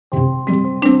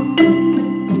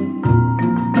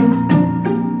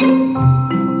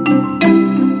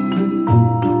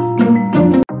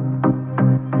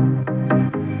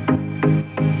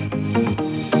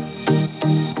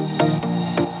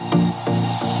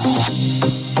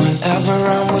Whenever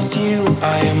I'm with you,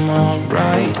 I am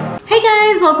alright. Hey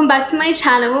guys, welcome back to my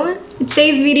channel. In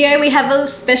today's video we have a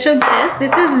special guest.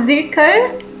 This is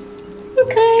Zuko.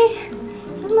 Zuko,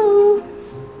 hello.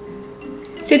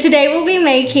 So today we'll be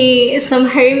making some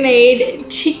homemade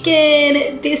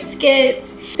chicken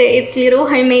biscuits. So it's little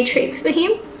homemade treats for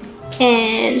him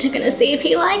and we're gonna see if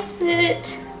he likes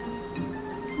it.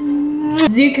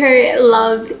 Zuko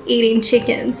loves eating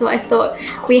chicken, so I thought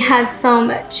we had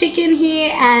some chicken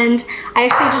here and I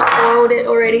actually just boiled it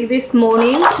already this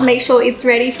morning to make sure it's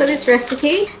ready for this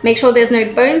recipe. Make sure there's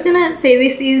no bones in it. So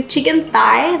this is chicken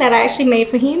thigh that I actually made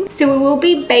for him. So we will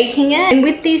be baking it, and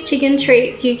with these chicken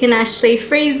treats you can actually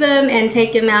freeze them and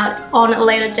take them out on a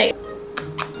later date.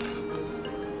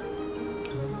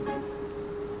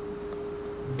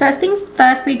 First things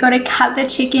first, we gotta cut the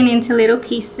chicken into little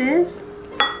pieces.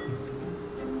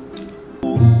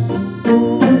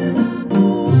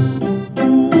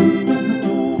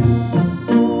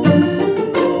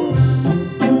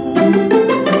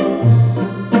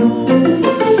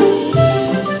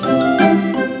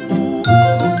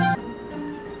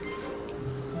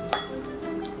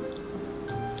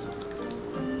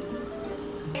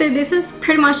 So this is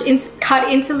pretty much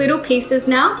cut into little pieces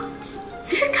now.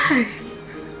 Zuko!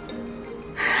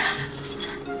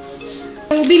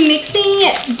 We'll be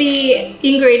mixing the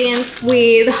ingredients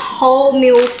with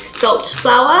wholemeal spelt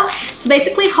flour. So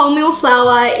basically wholemeal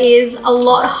flour is a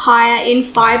lot higher in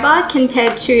fiber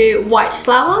compared to white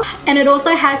flour, and it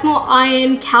also has more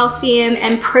iron, calcium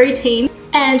and protein.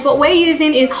 And what we're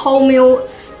using is wholemeal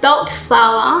spelt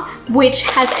flour, which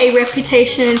has a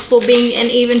reputation for being an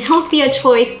even healthier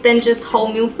choice than just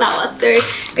wholemeal flour. So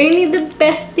only the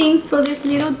best things for this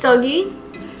little doggy.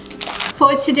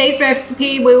 For today's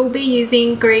recipe, we will be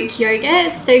using Greek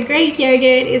yogurt. So Greek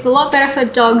yogurt is a lot better for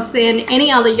dogs than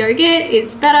any other yogurt.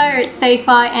 It's better, it's safer,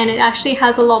 and it actually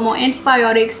has a lot more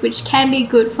antibiotics, which can be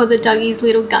good for the doggy's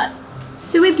little gut.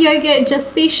 So with yogurt,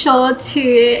 just be sure to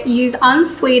use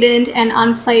unsweetened and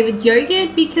unflavored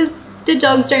yogurt because the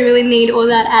dogs don't really need all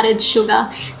that added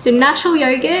sugar. So natural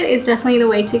yogurt is definitely the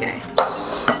way to go.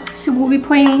 So we'll be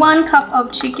putting 1 cup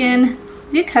of chicken.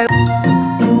 Zuko.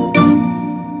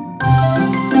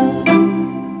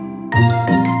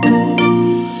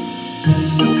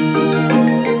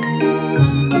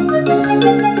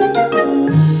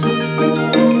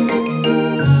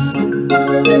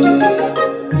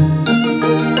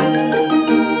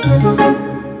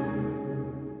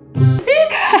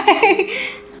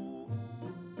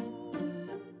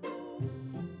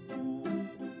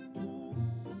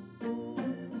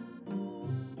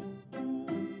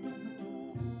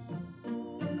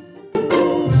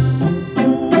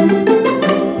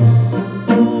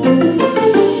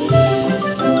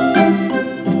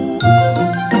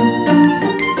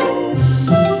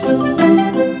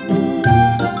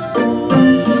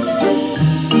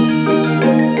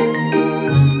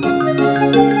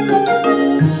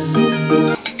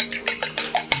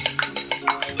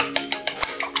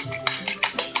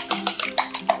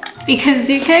 Because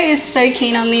Zuko is so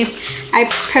keen on this, I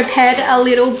prepared a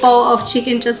little bowl of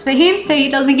chicken just for him so he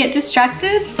doesn't get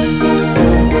distracted.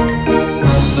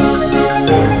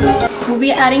 We'll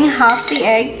be adding half the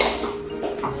egg.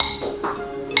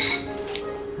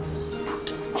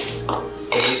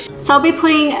 So I'll be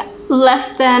putting less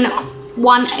than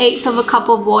 1/8 of a cup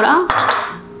of water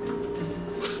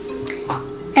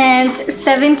and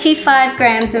 75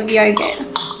 grams of yogurt.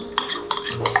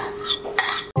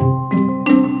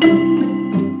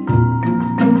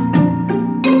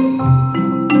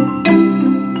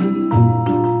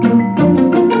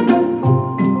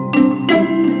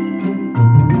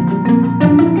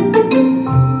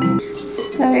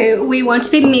 So we want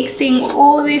to be mixing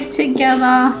all this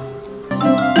together.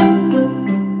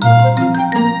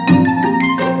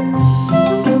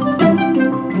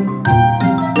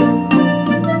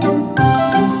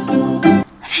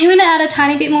 I'm gonna add a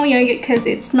tiny bit more yogurt because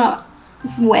it's not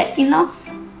wet enough.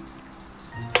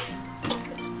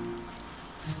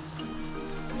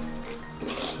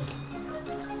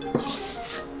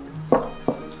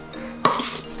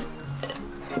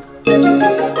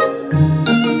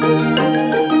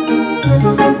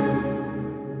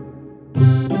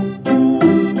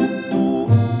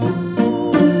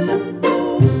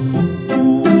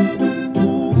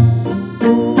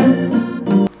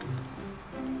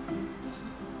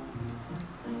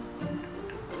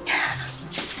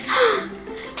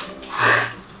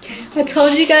 I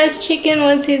told you guys chicken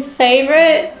was his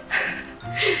favorite.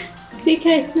 Zuko,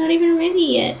 it's not even ready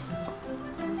yet.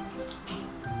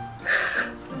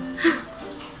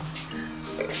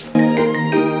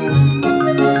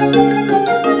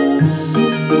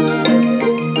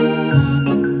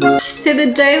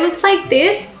 the dough looks like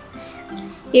this.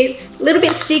 It's a little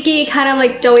bit sticky, kind of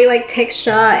like doughy like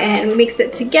texture, and mix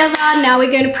it together. Now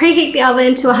we're going to preheat the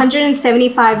oven to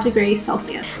 175 degrees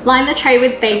Celsius. Line the tray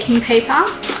with baking paper.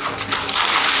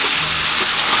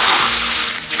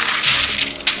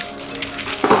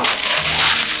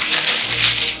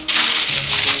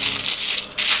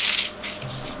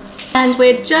 And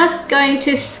we're just going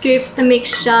to scoop the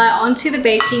mixture onto the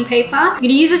baking paper. You're going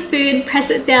to use a spoon, press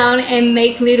it down, and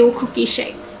make little cookie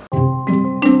shapes.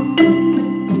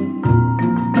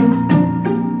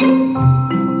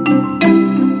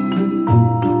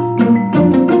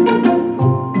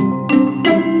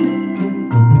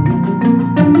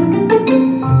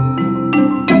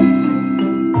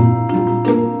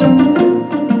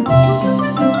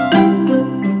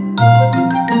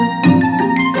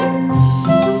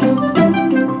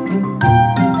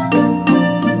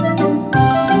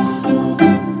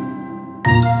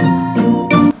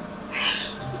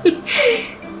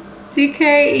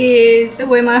 Zuko is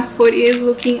where my foot is,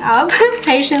 looking up,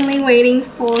 patiently waiting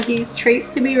for his treats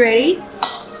to be ready.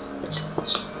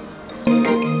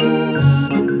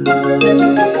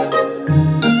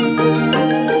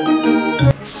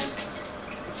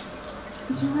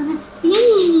 You wanna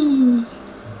see?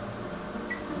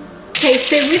 Okay,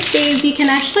 so with these you can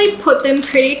actually put them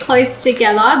pretty close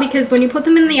together because when you put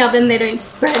them in the oven they don't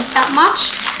spread that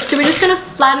much. So we're just gonna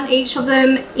flatten each of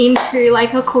them into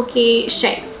like a cookie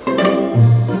shape.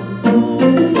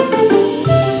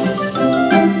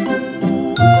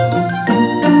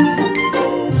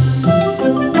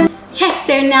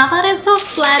 So now that it's all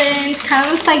flattened, kind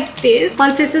of looks like this.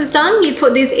 Once this is done, you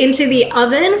put this into the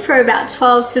oven for about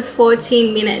 12 to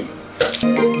 14 minutes.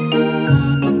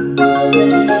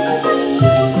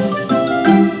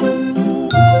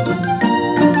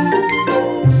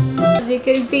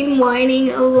 Zuko's been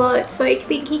whining a lot, so I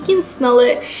think he can smell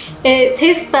it. It's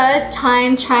his first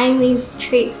time trying these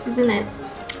treats, isn't it?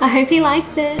 I hope he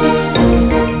likes it.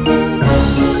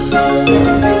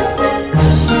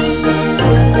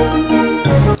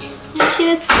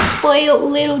 A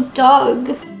spoiled little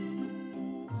dog.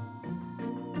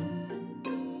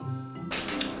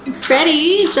 It's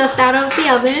ready, just out of the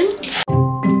oven.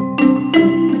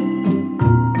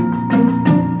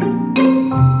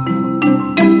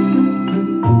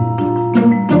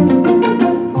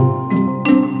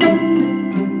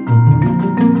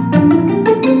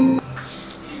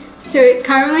 So it's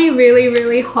currently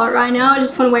really hot right now. I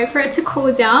just want to wait for it to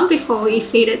cool down before we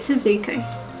feed it to Zuko.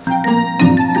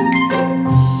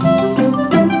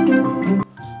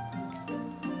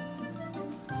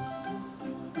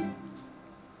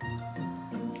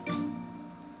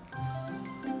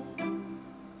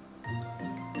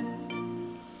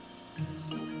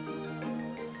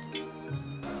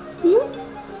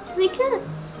 Like that.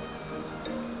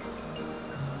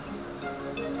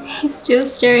 He's still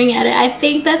staring at it. I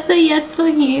think that's a yes for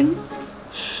him.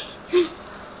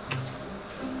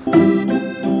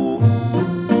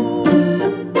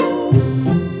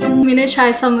 I'm gonna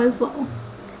try some as well.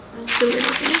 Just a little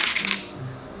bit.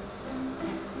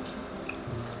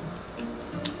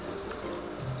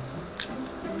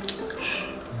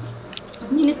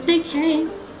 I mean, it's okay.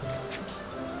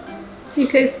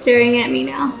 Zuko's staring at me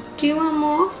now. Do you want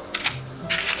more?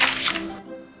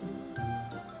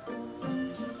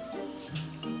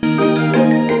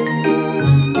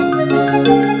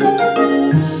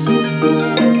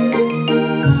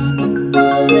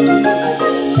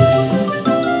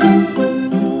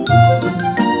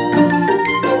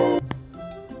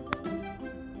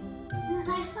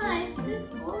 High five. Good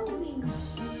boy.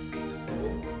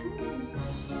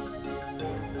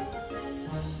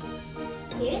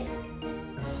 See it?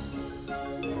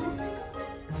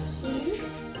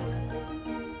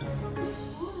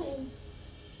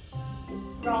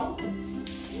 Roll.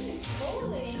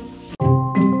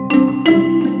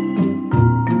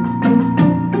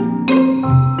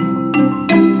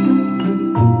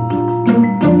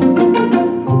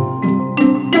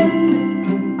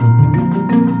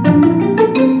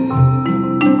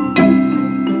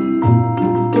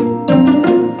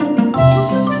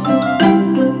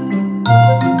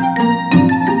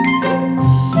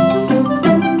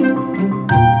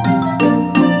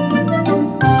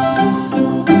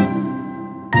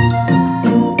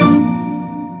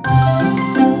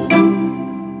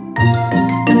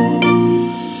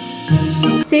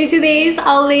 So for these,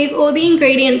 I'll leave all the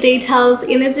ingredient details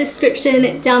in the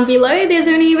description down below. There's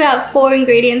only about 4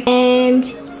 ingredients and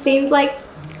seems like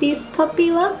this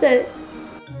puppy loves it.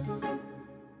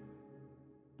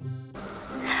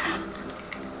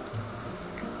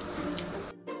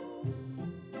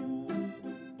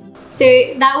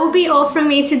 So that will be all from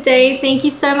me today. Thank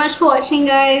you so much for watching,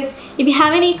 guys. If you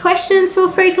have any questions, feel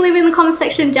free to leave in the comment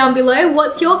section down below.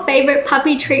 What's your favorite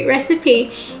puppy treat recipe?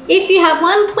 If you have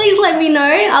one, please let me know.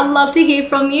 I'd love to hear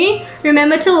from you.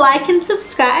 Remember to like and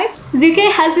subscribe.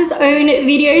 Zuko has his own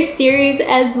video series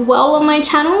as well on my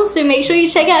channel, so make sure you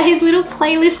check out his little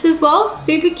playlist as well.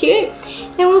 Super cute.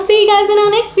 And we'll see you guys in our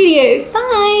next video.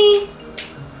 Bye!